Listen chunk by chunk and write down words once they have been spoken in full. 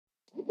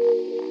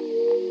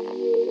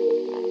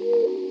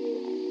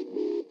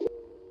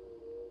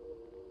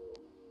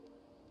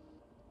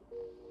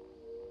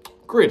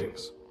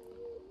Greetings,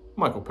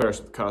 Michael Parrish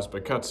with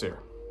Cosmic Cuts here.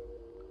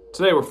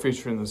 Today we're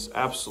featuring this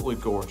absolutely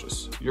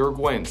gorgeous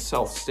Uruguayan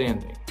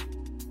self-standing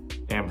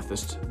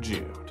Amethyst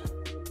Geode.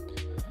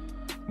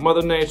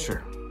 Mother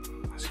Nature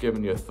has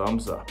given you a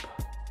thumbs up.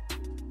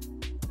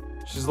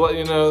 She's letting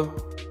you know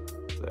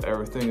that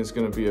everything is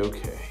going to be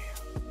okay.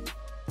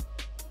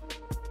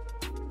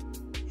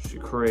 She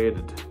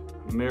created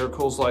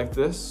miracles like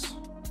this.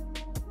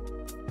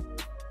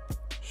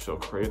 She'll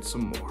create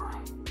some more.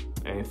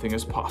 Anything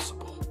is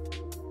possible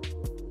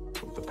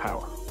with the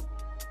power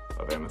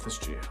of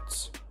Amethyst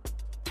Geodes.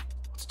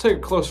 Let's take a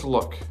closer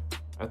look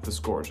at this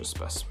gorgeous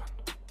specimen.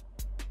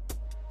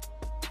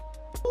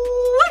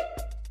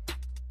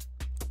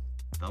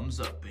 Thumbs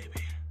up, baby.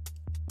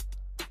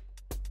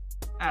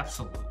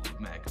 Absolutely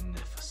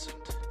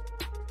magnificent.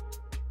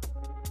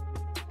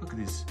 Look at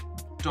these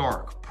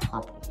dark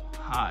purple,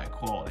 high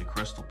quality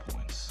crystal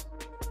points.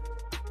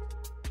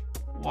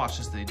 Watch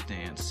as they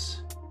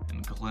dance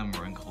and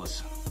glimmer and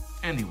glisten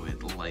any way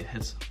the light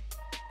hits them.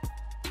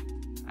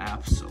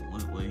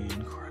 Absolutely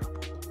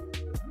incredible.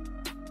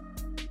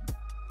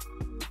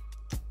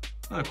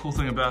 Another cool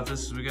thing about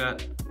this is we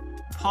got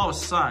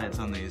polished sides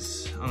on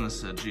this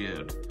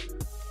geode.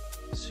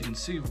 So you can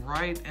see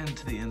right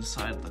into the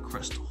inside of the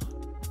crystal.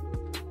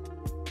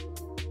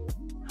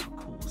 How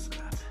cool is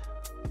that?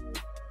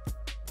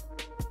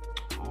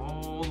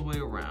 All the way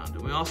around.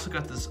 And we also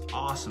got this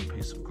awesome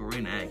piece of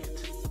green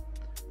agate.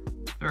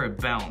 Very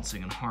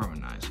balancing and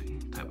harmonizing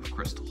type of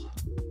crystal.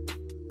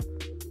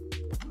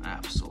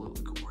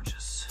 Absolutely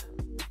gorgeous.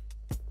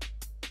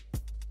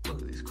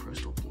 Look at these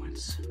crystal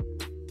points.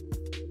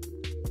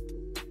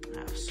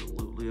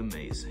 Absolutely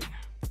amazing.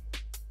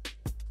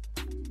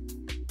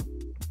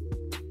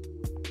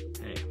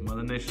 Hey,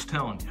 Mother Nature's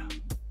telling you,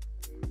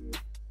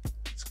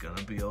 it's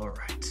gonna be all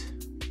right.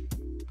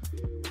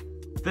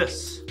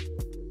 This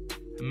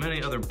and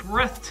many other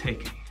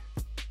breathtaking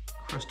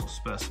crystal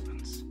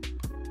specimens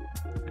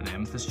and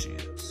Amethyst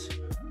Geodes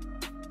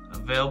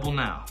available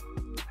now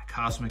at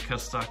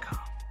CosmicCuts.com.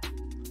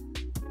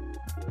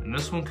 And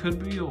this one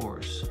could be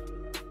yours.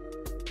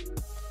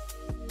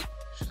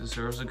 She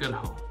deserves a good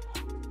home,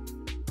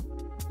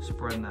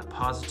 spreading that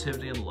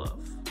positivity and love